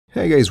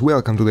Hey guys,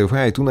 welcome to the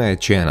Fight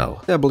Tonight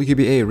channel.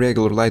 WBA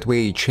regular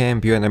lightweight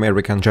champion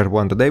American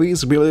Gervonta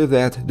Davis believes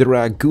that there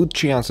are good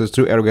chances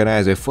to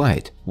organize a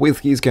fight with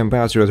his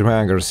compatriot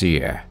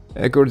Garcia.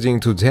 According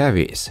to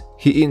Davis,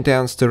 he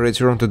intends to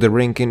return to the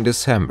ring in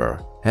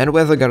December, and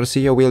whether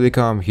Garcia will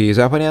become his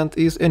opponent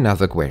is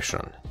another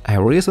question. I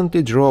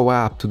recently drove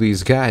up to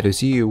this guy to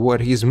see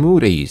what his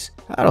mood is.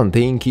 I don't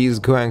think he's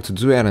going to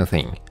do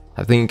anything.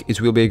 I think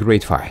it will be a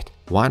great fight.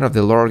 One of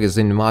the largest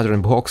in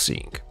modern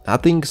boxing. I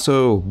think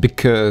so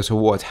because of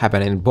what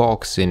happened in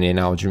boxing in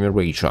our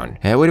generation.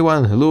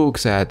 Everyone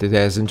looks at it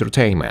as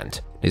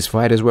entertainment. This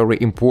fight is very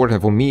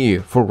important for me,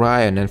 for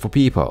Ryan and for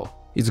people.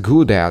 It's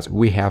good that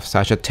we have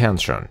such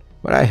attention,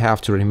 but I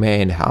have to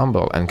remain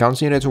humble and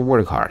continue to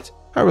work hard.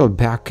 I will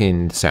be back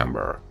in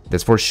December,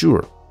 that's for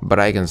sure, but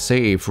I can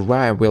say if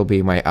Ryan will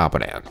be my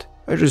opponent.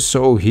 I just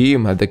saw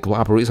him at the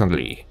club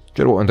recently,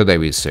 Gervonta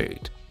Davis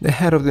said. The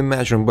head of the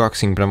major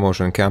boxing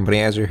promotion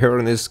company, as you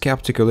heard, is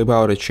skeptical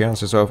about the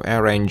chances of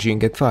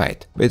arranging a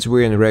fight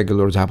between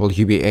regular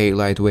WBA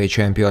lightweight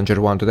champion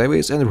Gervonta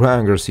Davis and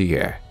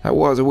Garcia. I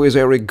was with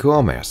Eric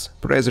Gomez,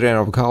 president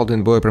of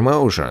Golden Boy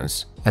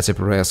Promotions, at a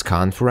press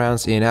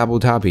conference in Abu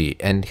Dhabi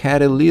and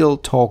had a little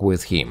talk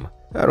with him.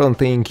 I don't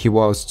think he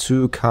was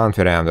too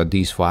confident that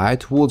this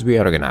fight would be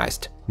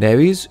organized.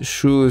 Davis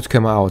should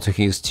come out to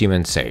his team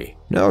and say,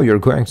 "No, you're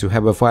going to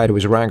have a fight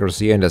with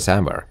Garcia in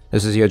December.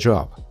 This is your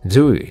job.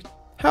 Do it."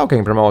 How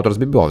can promoters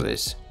be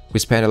bosses? We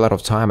spend a lot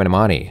of time and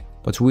money,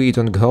 but we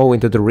don't go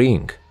into the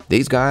ring.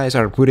 These guys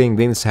are putting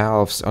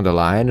themselves on the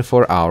line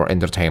for our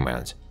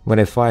entertainment. When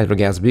a fighter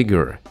gets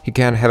bigger, he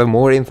can have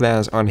more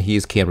influence on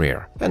his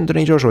career.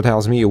 Anthony Joshua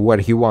tells me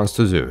what he wants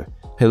to do.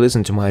 He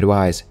listens to my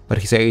advice, but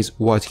he says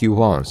what he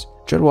wants.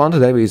 Gervonta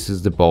Davis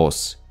is the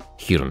boss.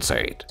 He don't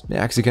say it.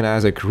 Mexican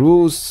Isaac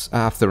Cruz,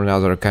 after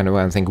another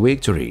convincing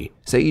victory,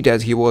 said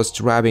that he was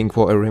striving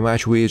for a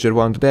rematch with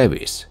Gervonta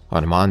Davis.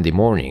 On Monday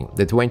morning,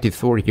 the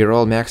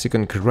 24-year-old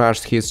Mexican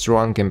crushed his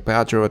strong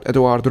compatriot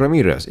Eduardo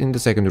Ramirez in the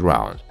second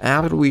round,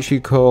 after which he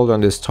called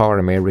on the star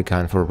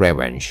American for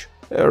revenge.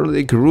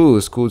 Early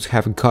Cruz could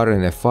have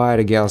gotten a fight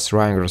against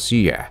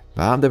Garcia,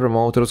 but the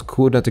promoters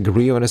could not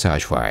agree on a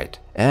such fight.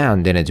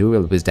 And in a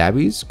duel with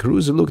Davis,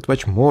 Cruz looked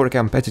much more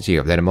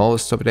competitive than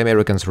most of the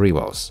American's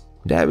rivals.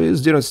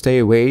 Davis did not stay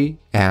away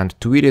and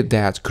tweeted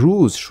that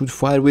Cruz should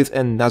fight with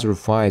another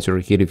fighter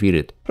he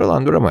defeated,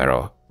 Rolando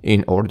Romero,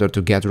 in order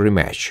to get a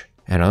rematch,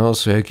 and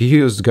also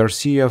accused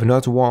Garcia of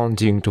not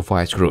wanting to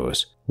fight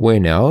Cruz. We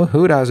know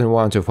who doesn't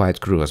want to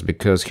fight Cruz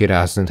because he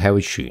doesn't have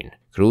a chin.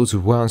 Cruz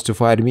wants to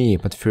fight me,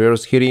 but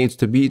first he needs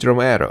to beat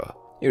Romero.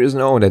 It is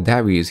known that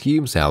Davis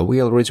himself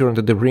will return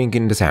to the ring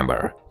in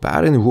December,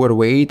 but in what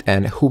weight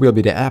and who will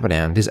be the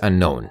opponent is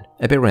unknown.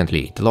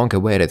 Apparently, the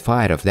long-awaited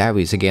fight of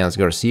Davis against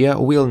Garcia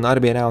will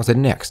not be announced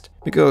next,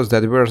 because the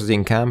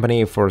advertising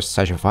company for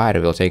such a fight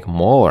will take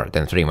more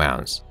than 3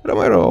 months.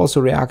 Romero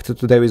also reacted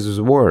to Davis'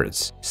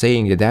 words,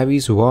 saying that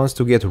Davis wants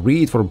to get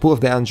rid for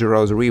both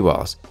dangerous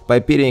rivals by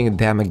pitting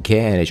them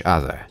against each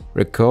other.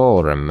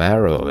 Recall,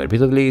 Romero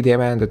repeatedly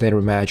demanded a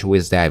rematch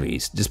with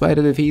Davis, despite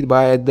a defeat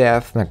by a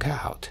death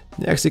knockout.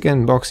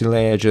 Mexican boxing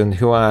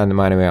legend Juan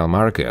Manuel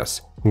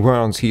Marquez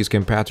wants his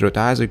compatriot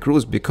Isaac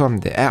Cruz become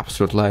the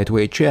absolute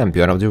lightweight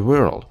champion of the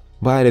world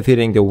by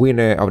defeating the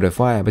winner of the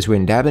fight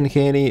between Devin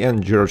Haney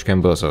and George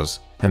Kambosos,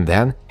 and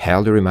then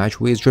held a rematch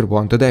with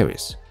Gervonta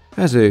Davis.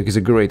 Isaac is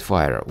a great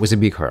fighter with a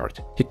big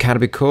heart. He can't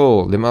be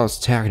called the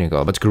most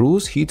technical, but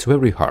Cruz hits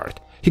very hard.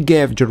 He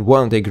gave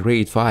Gervonta a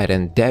great fight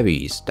and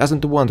Davis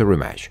doesn't want a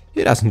rematch.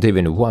 He doesn't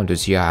even want to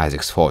see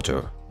Isaac's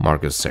photo,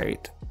 Marcus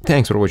said.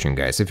 Thanks for watching,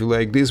 guys. If you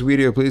like this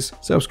video, please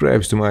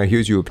subscribe to my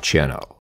YouTube channel.